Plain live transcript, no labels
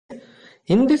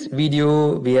In this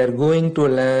video, we are going to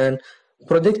learn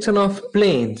projection of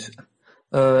planes.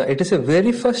 It is a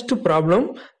very first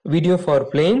problem video for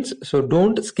planes, so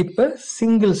don't skip a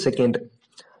single second.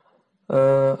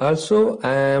 Also,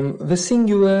 I am wishing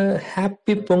you a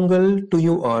happy Pongal to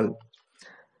you all.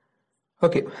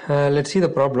 Okay, let's see the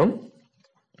problem.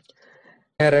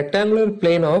 A rectangular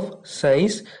plane of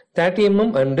size 30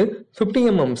 mm and 50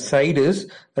 mm side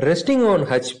is resting on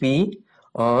HP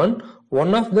on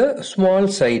one of the small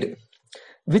side,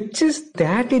 which is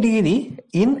 30 degree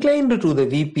inclined to the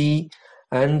VP,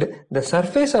 and the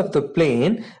surface of the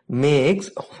plane makes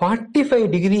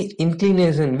 45 degree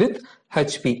inclination with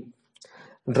HP.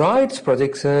 Draw its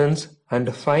projections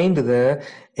and find the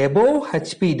above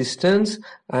HP distance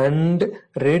and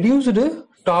reduced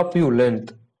top view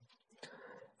length.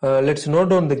 Let's note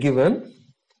down the given.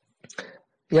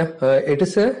 It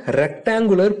is a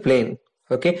rectangular plane.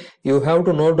 Okay, you have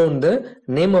to note down the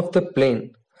name of the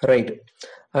plane, right?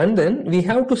 And then we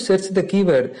have to search the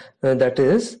keyword, that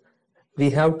is, we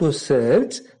have to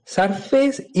search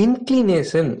surface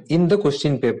inclination in the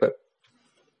question paper.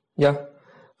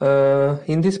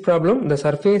 In this problem, the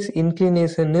surface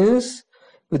inclination is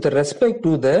with respect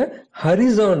to the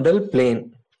horizontal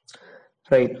plane,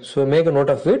 right? So make a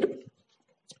note of it.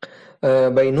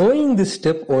 By knowing this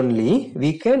step only,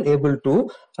 we can able to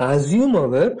assume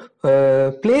our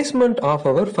placement of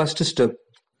our first step.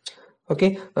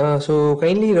 Okay, so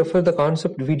kindly refer the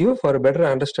concept video for a better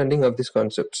understanding of these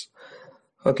concepts.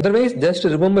 Okay, otherwise just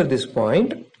remember this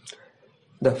point.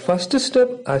 The first step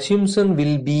assumption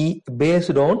will be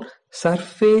based on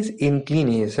surface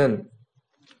inclination,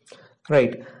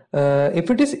 right?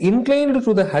 If it is inclined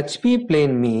to the HP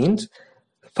plane, means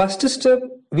first step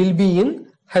will be in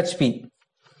HP.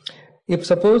 If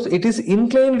suppose it is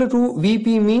inclined to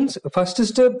VP, means first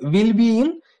step will be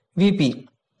in VP.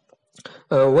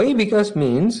 Why? Because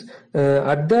means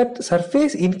at that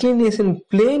surface inclination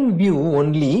plane view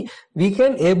only we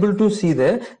can able to see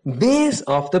the base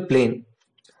of the plane,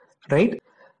 right?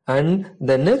 And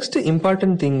the next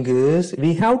important thing is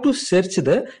we have to search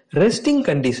the resting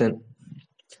condition.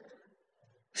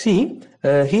 See,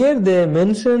 here they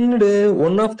mentioned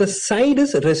one of the side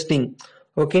is resting.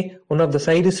 Okay, one of the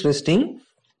side is resting,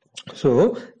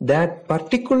 so that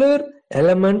particular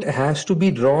element has to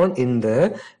be drawn in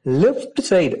the left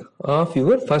side of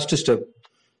your first step.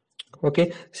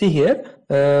 Okay, see here,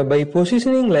 by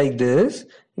positioning like this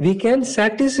we can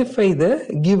satisfy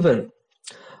the given,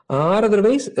 or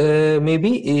otherwise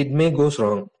maybe it may goes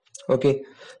wrong. Okay,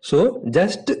 so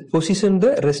just position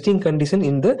the resting condition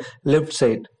in the left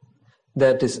side.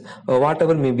 That is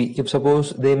whatever may be. If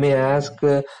suppose they may ask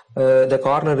the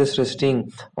corner is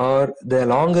resting or the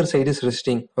longer side is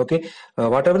resting, okay,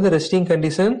 whatever the resting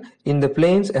condition in the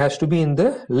planes has to be in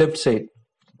the left side.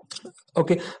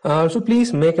 Okay, so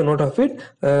please make a note of it.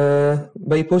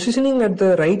 By positioning at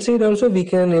the right side also we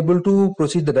can able to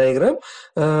proceed the diagram,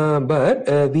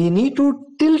 but we need to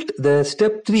tilt the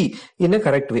step 3 in a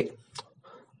correct way.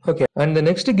 Okay, and the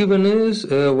next given is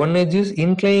one edge is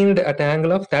inclined at an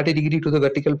angle of 30 degree to the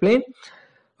vertical plane.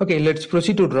 Okay, let's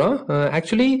proceed to draw.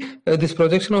 Actually, this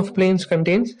projection of planes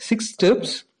contains 6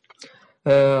 steps.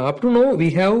 Up to now,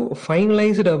 we have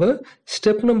finalized our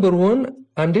step number 1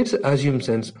 and its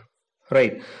assumptions.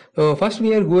 Right. So first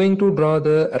we are going to draw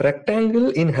the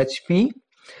rectangle in HP.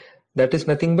 That is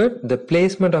nothing but the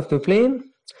placement of the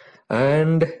plane,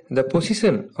 and the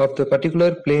position of the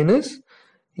particular plane is,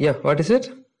 what is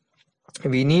it?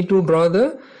 We need to draw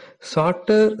the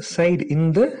shorter side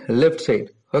in the left side.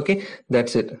 Okay,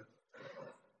 that's it.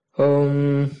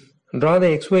 Draw the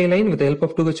XY line with the help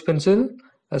of 2H pencil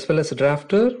as well as a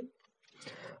drafter,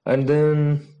 and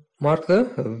then mark the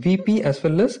VP as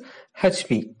well as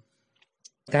HP.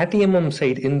 30 mm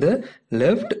side in the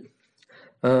left.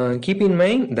 Keep in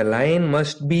mind the line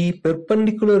must be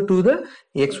perpendicular to the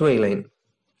XY line.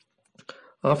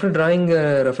 After drawing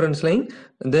a reference line,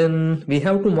 then we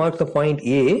have to mark the point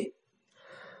A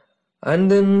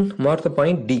and then mark the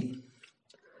point D.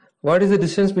 What is the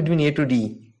distance between A to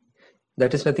D?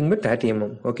 That is nothing but 30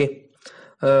 mm. Okay.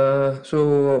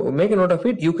 So make a note of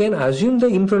it. You can assume the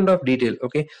in front of detail.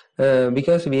 Okay,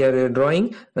 because we are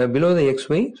drawing below the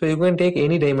XY, so you can take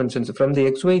any dimensions from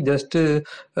the XY. Just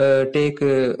take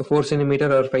 4 cm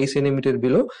or 5 cm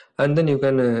below, and then you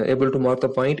can able to mark the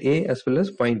point A as well as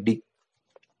point D.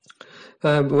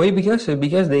 Why?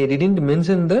 Because they didn't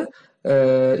mention the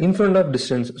in front of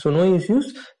distance, so no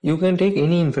issues. You can take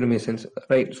any informations,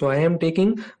 right? So I am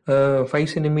taking 5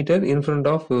 cm in front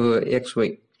of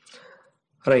XY,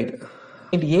 right?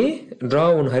 Point A,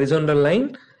 draw one horizontal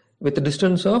line with a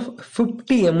distance of 50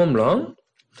 mm long.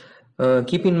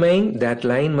 Keep in mind that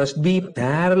line must be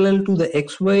parallel to the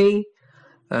XY,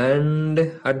 and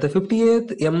at the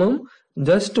 50th mm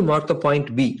just mark the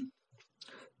point B.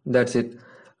 That's it.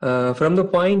 From the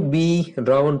point B,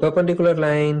 draw one perpendicular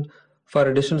line for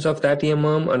a distance of 30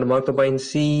 mm and mark the point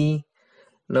C.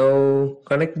 Now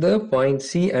connect the point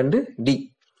C and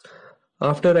D.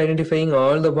 After identifying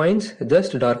all the points,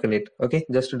 just darken it. Okay,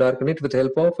 just darken it with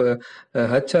help of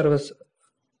H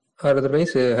or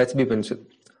otherwise HB pencil.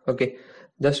 Okay,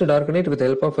 just darken it with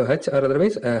help of H or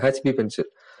otherwise HB pencil.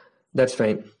 That's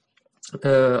fine.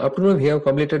 Up to now we have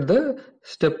completed the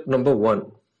step number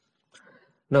 1.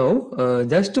 Now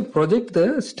just project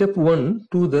the step 1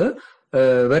 to the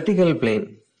vertical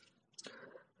plane.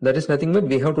 That is nothing but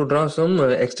we have to draw some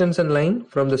extension line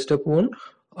from the step 1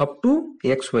 up to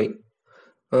XY.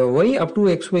 Why up to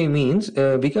XY means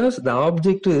because the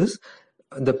object is,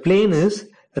 the plane is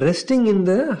resting in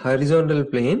the horizontal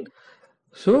plane.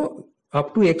 So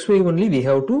up to XY only we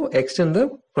have to extend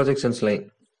the projections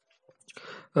line.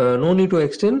 No need to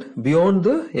extend beyond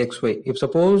the XY. If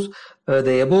suppose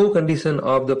the above condition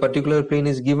of the particular plane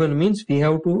is given, means we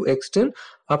have to extend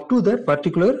up to that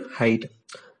particular height.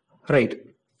 Right.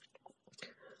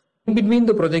 In between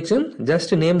the projection,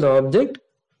 just name the object.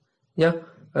 Yeah.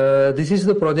 This is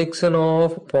the projection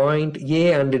of point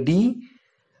A and D,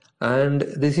 and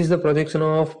this is the projection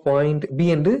of point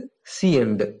B and C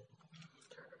end.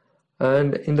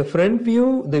 And in the front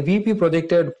view, the VP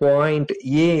projected point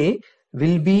A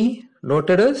will be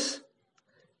noted as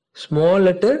small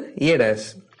letter A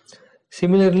dash.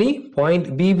 Similarly,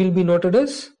 point B will be noted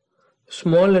as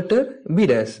small letter B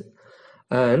dash,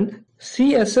 and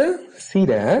C as a C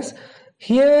dash.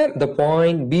 Here the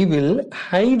point B will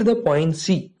hide the point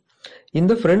C in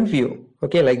the front view.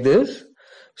 Okay, like this.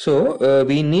 So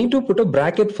we need to put a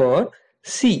bracket for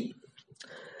C.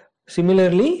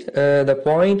 Similarly, the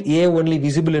point A only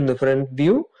visible in the front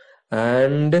view,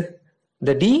 and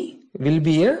the D will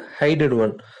be a hidden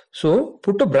one. So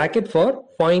put a bracket for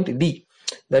point D.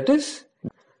 That is,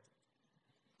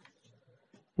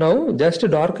 now just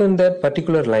darken that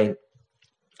particular line.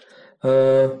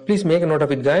 Please make a note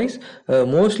of it, guys.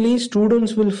 Mostly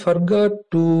students will forget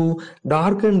to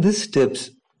darken these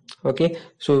steps. Okay,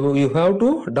 so you have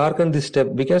to darken this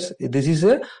step because this is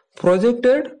a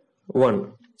projected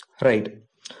one. Right.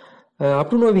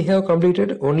 Up to now we have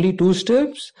completed only 2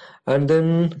 steps, and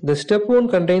then the step 1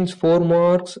 contains 4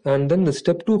 marks, and then the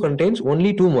step 2 contains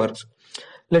only 2 marks.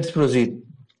 Let's proceed.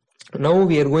 Now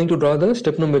we are going to draw the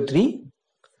step number 3.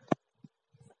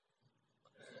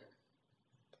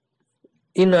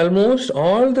 In almost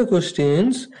all the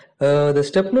questions, the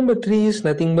step number 3 is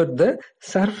nothing but the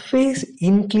surface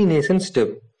inclination step.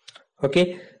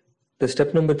 Okay, the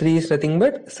step number 3 is nothing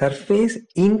but surface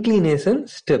inclination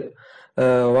step.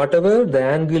 Whatever the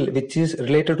angle which is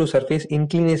related to surface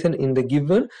inclination in the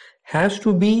given has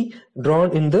to be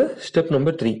drawn in the step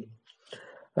number 3.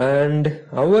 And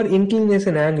our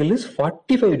inclination angle is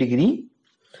 45 degree.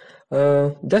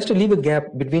 Just leave a gap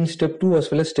between step 2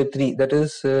 as well as step 3. That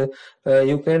is,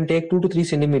 you can take 2 to 3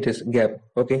 centimeters gap.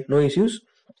 Okay, no issues.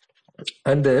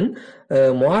 And then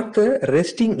mark the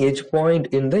resting edge point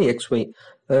in the XY.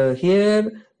 Here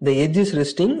the edge is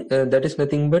resting. That is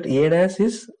nothing but A dash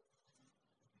is.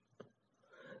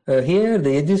 Here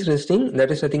the edge is resting.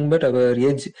 That is nothing but our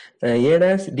edge A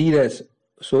dash D dash.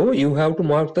 So you have to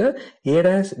mark the A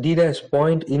dash D dash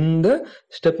point in the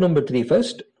step number 3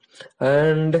 first,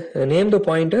 and name the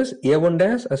point as A1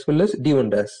 dash as well as D1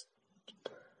 dash.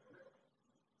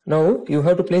 Now you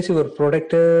have to place your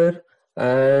protractor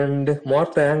and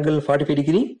mark the angle 45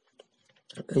 degree.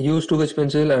 Use 2H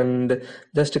pencil and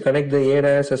just connect the A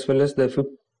dash as well as the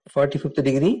 45th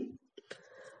degree.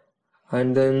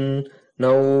 And then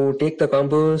now take the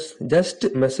compass,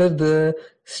 just measure the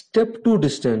step 2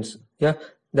 distance. Yeah,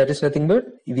 that is nothing but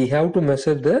we have to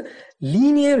measure the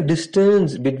linear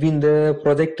distance between the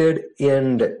projected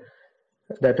end.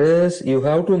 That is, you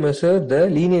have to measure the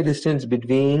linear distance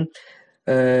between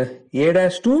A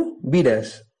dash to B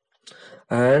dash,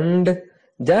 and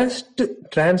just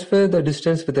transfer the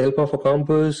distance with the help of a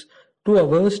compass to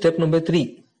our step number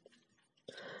 3.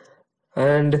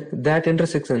 And that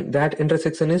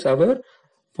intersection is our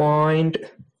point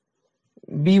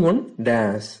B1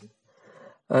 dash,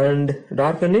 and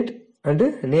darken it and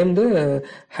name the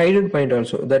hidden point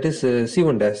also, that is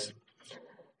C1 dash.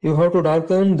 You have to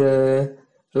darken the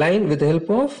line with the help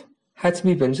of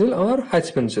HB pencil or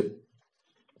H pencil.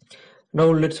 Now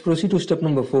let's proceed to step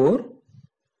number 4.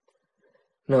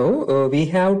 Now we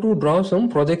have to draw some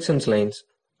projections lines.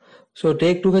 So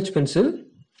take 2H pencil.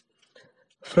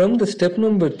 From the step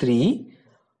number 3,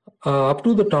 up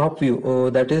to the top view,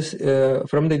 that is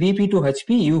from the VP to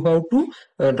HP, you have to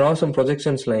draw some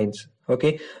projections lines.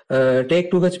 Okay,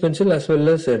 take 2H pencil as well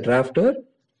as a drafter.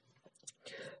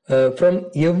 From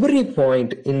every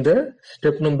point in the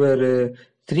step number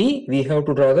 3, we have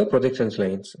to draw the projections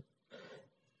lines.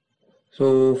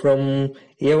 So from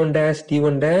A1 dash,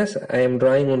 D1 dash, I am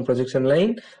drawing one projection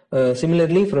line.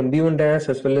 Similarly, from B1 dash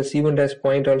as well as C1 dash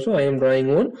point also, I am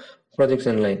drawing one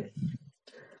projection line.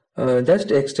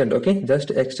 Just extend, okay,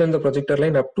 just extend the projector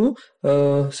line up to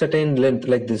certain length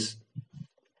like this.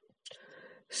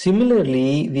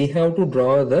 Similarly, we have to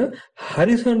draw the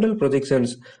horizontal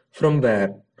projections from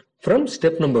where? From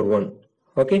step number 1.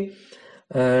 Okay,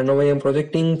 now I am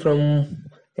projecting from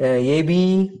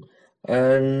AB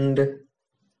and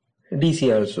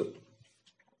DC also.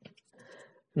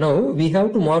 Now we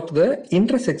have to mark the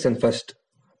intersection first.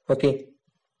 Okay,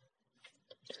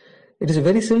 it is a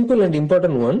very simple and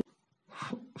important one.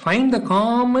 Find the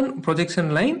common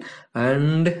projection line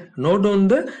and note down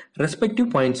the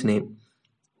respective point's name.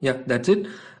 Yeah, that's it.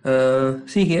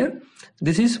 See here,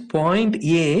 this is point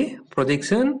A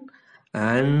projection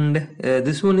and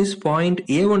this one is point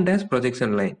A1 dash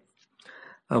projection line.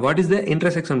 What is the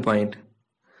intersection point?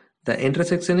 The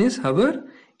intersection is our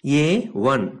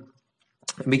A1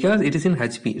 because it is in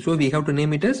HP. So we have to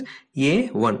name it as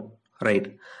A1,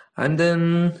 right? And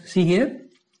then see here,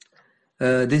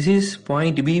 this is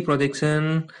point B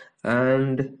projection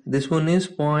and this one is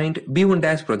point B1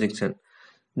 dash projection.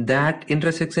 That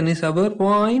intersection is our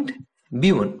point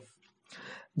B1.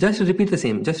 Just repeat the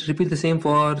same. Just repeat the same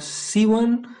for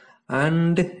C1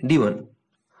 and D1.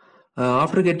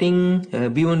 After getting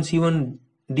B1, C1,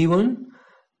 D1,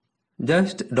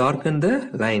 just darken the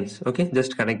lines. Okay,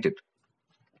 just connect it.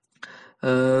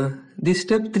 This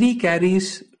step 3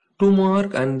 carries 2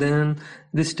 marks and then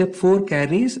this step 4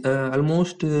 carries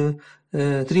almost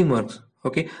 3 marks.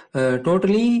 Okay,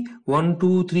 totally 1,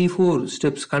 2, 3, 4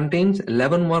 steps contains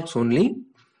 11 marks only.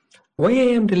 Why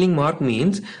I am telling mark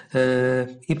means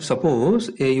if suppose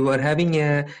you are having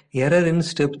a error in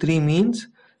step 3 means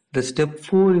the step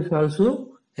 4 is also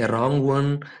a wrong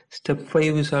one, step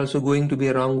 5 is also going to be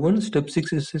a wrong one, step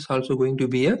 6 is also going to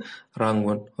be a wrong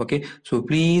one. Okay, so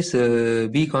please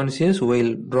be conscious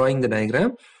while drawing the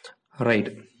diagram,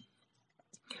 right?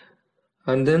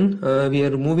 And then we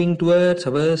are moving towards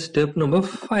our step number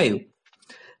 5.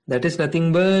 That is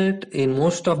nothing but in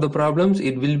most of the problems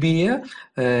it will be a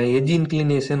edge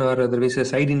inclination or otherwise a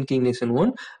side inclination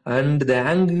one, and the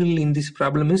angle in this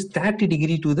problem is 30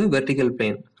 degree to the vertical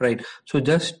plane, right? So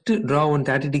just draw one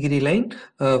 30 degree line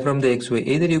from the XY.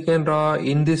 Either you can draw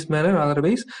in this manner,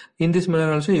 otherwise in this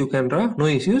manner also you can draw, no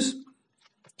issues,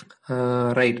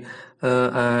 right?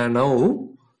 Now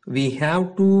we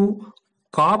have to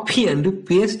copy and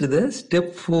paste the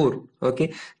step 4.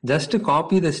 Okay, just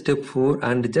copy the step 4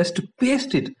 and just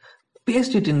paste it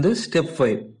in the step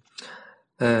 5.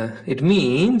 It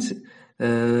means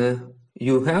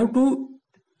you have to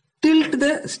tilt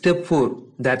the step 4.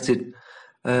 That's it.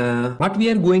 What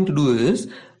we are going to do is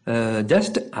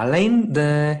just align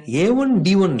the A1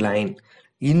 D1 line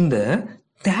in the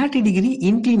 30 degree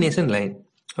inclination line.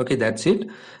 Okay, that's it.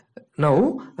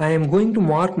 Now I am going to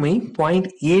mark my point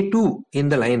A2 in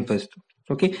the line first.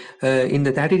 Okay, in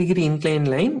the 30 degree inclined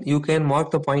line you can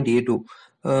mark the point A2.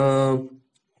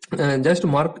 Just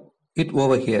mark it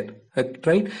over here,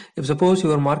 right? If suppose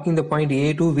you are marking the point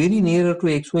A2 very nearer to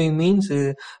XY means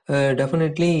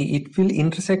definitely it will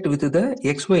intersect with the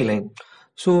XY line.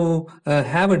 So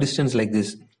have a distance like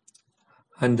this.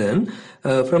 And then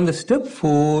from the step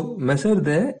 4 measure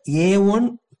the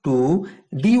A1 to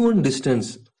D1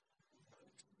 distance.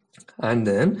 And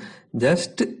then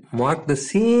just mark the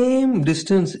same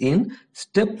distance in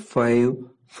step 5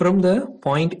 from the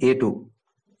point A2.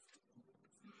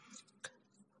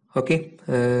 Okay,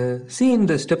 see in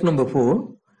the step number 4,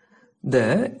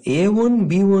 the A1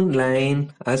 B1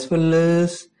 line as well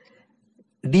as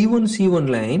D1 C1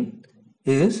 line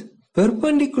is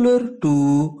perpendicular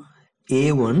to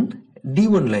A1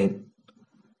 D1 line.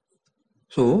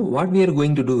 So what we are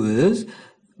going to do is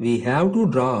we have to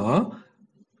draw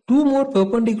 2 more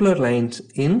perpendicular lines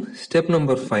in step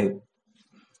number 5.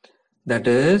 That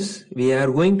is, we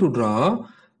are going to draw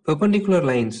perpendicular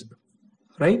lines,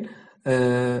 right?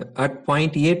 At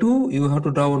point A2 you have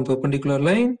to draw one perpendicular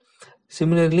line.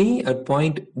 Similarly at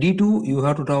point D2 you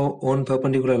have to draw one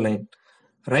perpendicular line,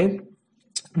 right?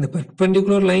 The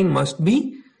perpendicular line must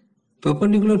be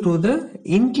perpendicular to the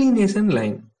inclination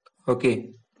line.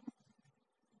 Okay.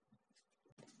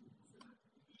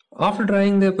 After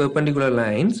drawing the perpendicular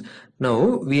lines, now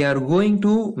we are going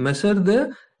to measure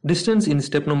the distance in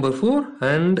step number 4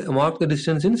 and mark the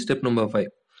distance in step number 5.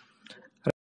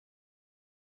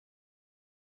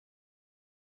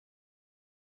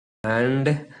 And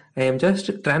I am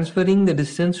just transferring the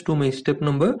distance to my step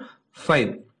number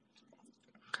 5.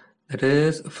 That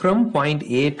is, from point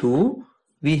A to,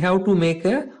 we have to make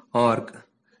a arc.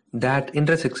 That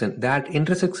intersection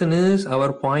is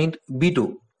our point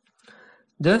B2.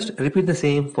 Just repeat the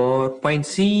same for point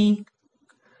C.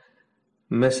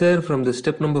 Measure from the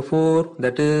step number 4,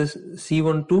 that is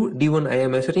C1 to D1 I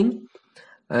am measuring,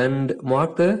 and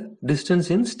mark the distance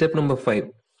in step number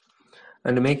 5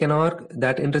 and make an arc.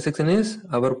 That intersection is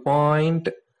our point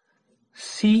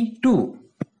C2.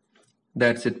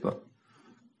 That's it.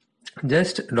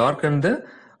 Just darken the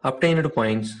obtained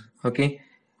points. Okay,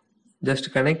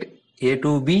 just connect A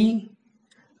to B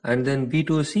and then B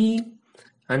to C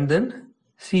and then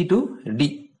C to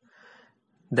D.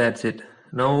 That's it.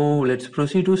 Now let's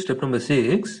proceed to step number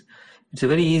 6. It's a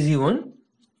very easy one.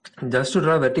 Just to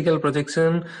draw vertical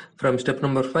projection from step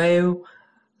number 5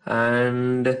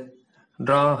 and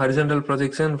draw horizontal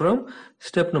projection from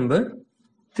step number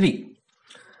 3.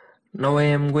 Now I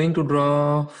am going to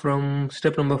draw from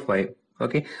step number 5.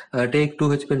 Okay, take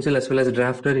 2H pencil as well as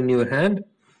drafter in your hand.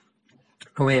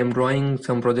 Now I am drawing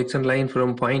some projection line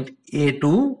from point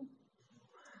A2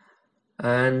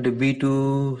 and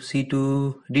B2,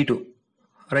 C2, D2.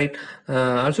 Right.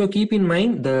 Also keep in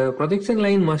mind the projection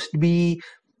line must be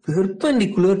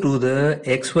perpendicular to the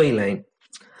XY line,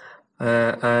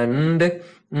 and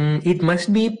it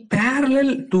must be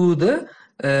parallel to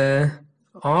the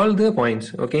all the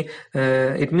points. Okay,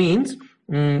 it means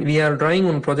we are drawing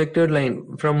one projected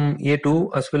line from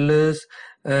A2 as well as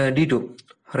D2.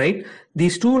 Right.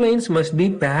 These two lines must be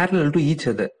parallel to each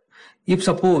other. If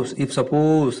suppose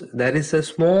there is a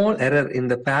small error in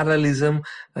the parallelism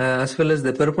as well as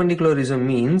the perpendicularism,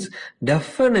 means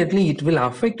definitely it will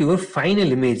affect your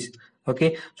final image.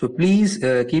 Okay, so please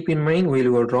keep in mind while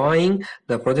you are drawing,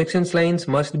 the projections lines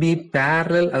must be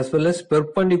parallel as well as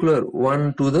perpendicular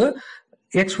one to the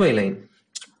XY line.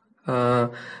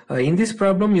 In this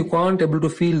problem you can't able to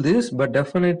feel this, but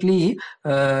definitely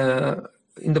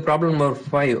in the problem number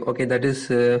 5, okay, that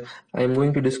is I am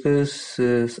going to discuss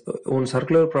one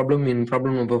circular problem in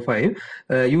problem number 5.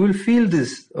 You will feel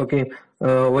this, okay,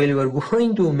 while you are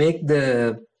going to make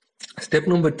the step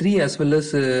number 3 as well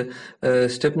as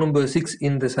step number 6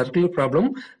 in the circular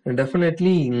problem. And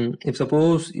definitely if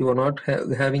suppose you are not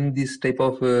having this type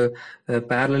of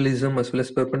parallelism as well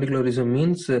as perpendicularism,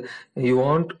 means you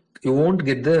won't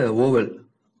get the oval.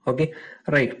 Okay,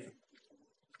 right.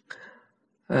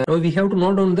 Now we have to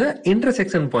note down the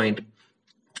intersection point.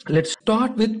 Let's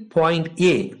start with point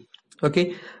A.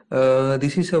 Okay,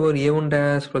 this is our A1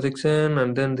 dash projection,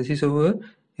 and then this is our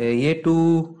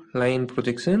A2 line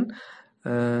projection.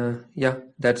 Yeah,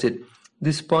 that's it.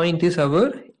 This point is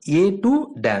our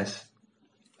A2 dash.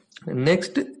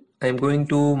 Next, I am going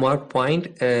to mark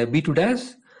point B2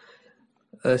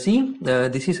 dash. See,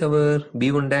 this is our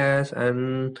B1 dash,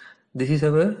 and this is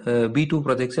our B2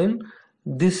 projection.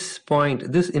 This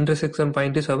point, this intersection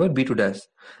point is our B2 dash.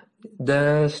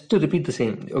 Just to repeat the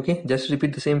same. Okay, just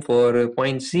repeat the same for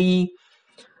point C.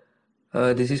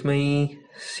 This is my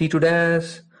C2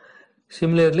 dash.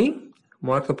 Similarly,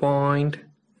 mark the point.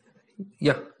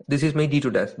 Yeah, this is my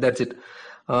D2 dash. That's it.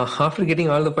 After getting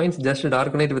all the points, just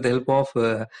darken it with the help of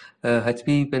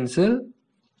HB pencil.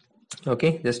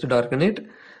 Okay, just to darken it.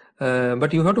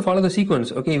 But you have to follow the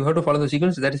sequence. Okay, you have to follow the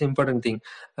sequence. That is important thing.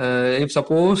 If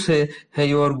suppose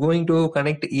you are going to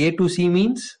connect A to C,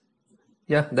 means,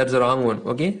 yeah, that's the wrong one.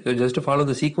 Okay, so just to follow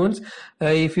the sequence.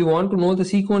 If you want to know the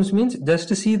sequence, means just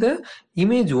to see the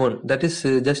image 1. That is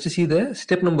just to see the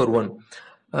step number 1.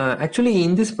 Actually,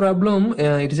 in this problem,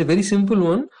 it is a very simple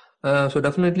one. So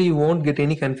definitely you won't get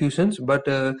any confusions, but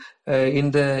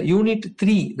in the unit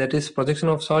 3, that is projection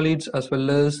of solids, as well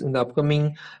as in the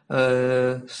upcoming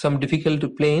some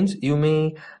difficult planes, you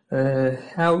may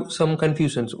have some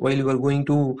confusions while you are going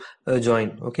to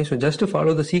join. Okay, so just to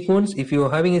follow the sequence. If you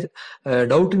are having a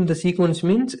doubt in the sequence,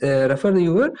 means refer to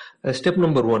your step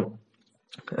number 1.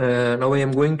 Now I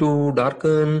am going to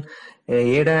darken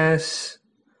A dash.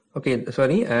 Okay,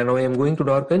 sorry, now I am going to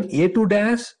darken A2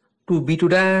 dash to B2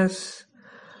 dash,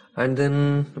 and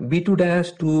then B2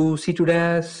 dash to C2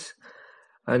 dash,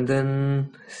 and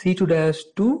then C2 dash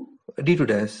to D2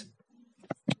 dash.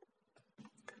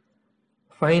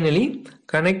 Finally,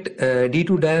 connect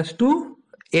D2 dash to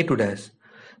A2 dash.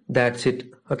 That's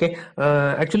it. Okay.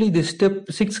 Actually, this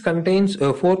step 6 contains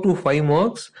 4 to 5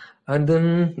 marks, and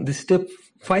then this step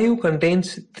 5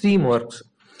 contains 3 marks.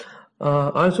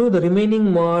 Also, the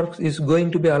remaining marks is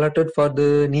going to be allotted for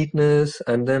the neatness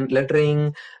and then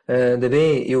lettering, the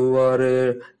way you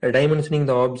are dimensioning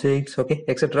the objects, okay,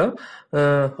 etc.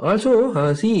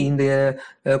 Also, see in the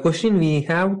question we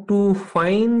have to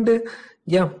find,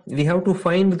 yeah, we have to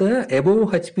find the above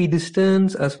HP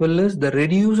distance as well as the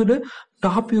reduced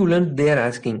top view length they are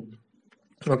asking.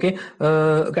 Okay,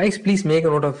 guys, please make a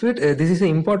note of it. This is an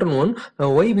important one.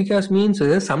 Why? Because means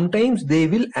sometimes they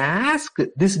will ask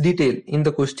this detail in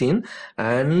the question,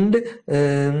 and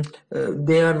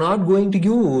they are not going to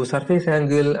give surface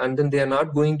angle, and then they are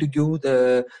not going to give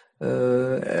the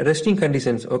resting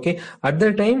conditions. Okay, at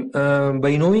that time,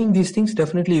 by knowing these things,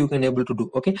 definitely you can able to do.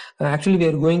 Okay, actually we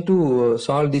are going to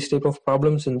solve this type of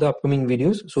problems in the upcoming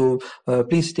videos, so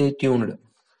please stay tuned.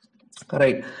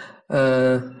 Right,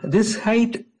 this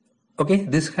height, okay,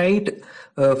 this height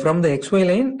from the xy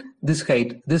line, this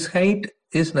height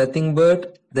is nothing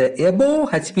but the above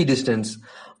HP distance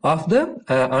of the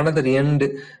another end.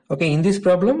 Okay, in this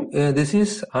problem, this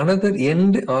is another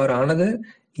end or another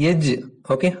edge.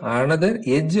 Okay, another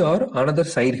edge or another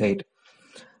side height.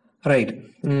 Right.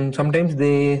 Sometimes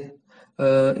they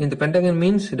in the pentagon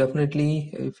means definitely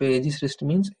if edge is rest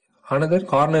means another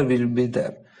corner will be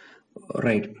there.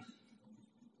 Right.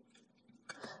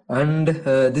 And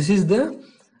this is the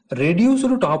reduced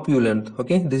top view length.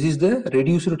 Okay, this is the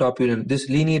reduced top view length. This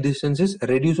linear distance is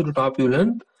reduced top view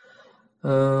length.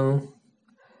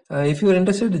 If you are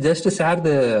interested, just share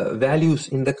the values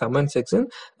in the comment section.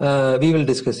 We will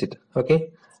discuss it. Okay,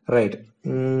 right.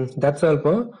 That's all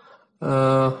for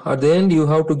at the end you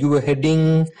have to give a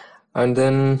heading, and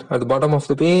then at the bottom of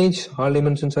the page all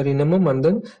dimensions are in mm, and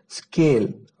then scale.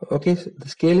 Okay, the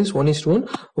scale is 1:1.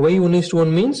 Why 1:1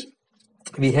 means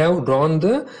we have drawn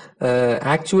the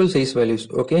actual size values.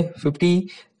 Okay,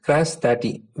 50 cross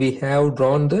 30. We have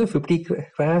drawn the 50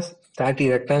 cross 30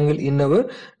 rectangle in our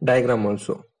diagram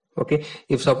also. Okay,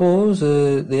 if suppose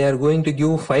they are going to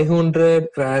give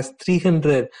 500 cross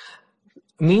 300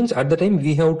 means at the time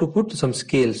we have to put some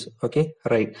scales. Okay,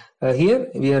 right. Here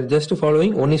we are just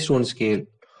following 1:1 scale.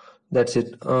 That's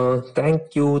it.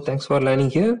 Thank you. Thanks for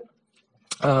learning here.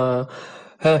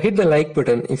 Hit the like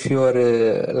button if you are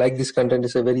like this content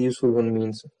is a very useful one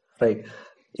means. Right,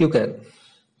 you can.